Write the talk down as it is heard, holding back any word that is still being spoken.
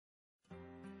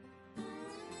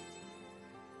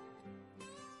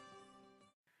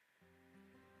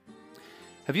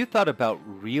Have you thought about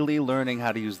really learning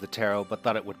how to use the tarot but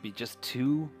thought it would be just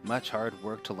too much hard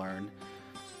work to learn?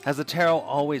 Has the tarot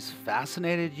always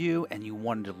fascinated you and you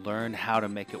wanted to learn how to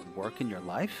make it work in your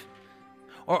life?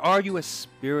 Or are you a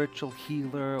spiritual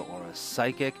healer or a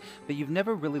psychic, but you've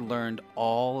never really learned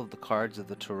all of the cards of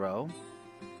the tarot?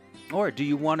 Or do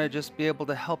you want to just be able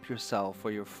to help yourself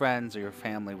or your friends or your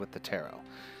family with the tarot?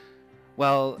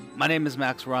 Well, my name is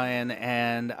Max Ryan,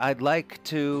 and I'd like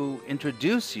to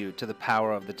introduce you to the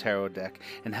power of the tarot deck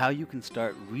and how you can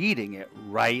start reading it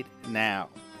right now.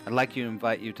 I'd like to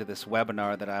invite you to this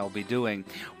webinar that I'll be doing,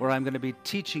 where I'm going to be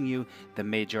teaching you the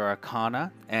major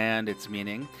arcana and its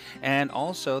meaning, and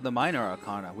also the minor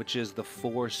arcana, which is the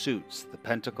four suits, the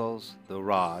pentacles, the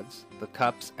rods, the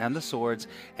cups, and the swords,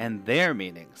 and their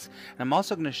meanings. And I'm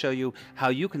also going to show you how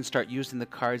you can start using the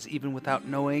cards even without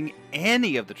knowing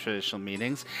any of the traditional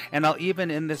meanings, and I'll even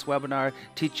in this webinar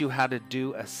teach you how to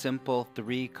do a simple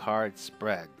 3-card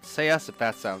spread. Say yes if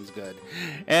that sounds good.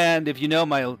 And if you know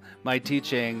my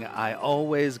teaching, I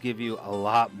always give you a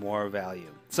lot more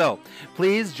value. So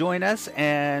please join us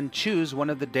and choose one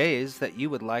of the days that you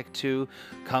would like to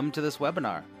come to this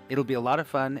webinar. It'll be a lot of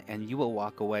fun and you will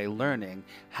walk away learning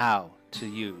how to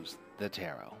use the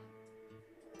tarot.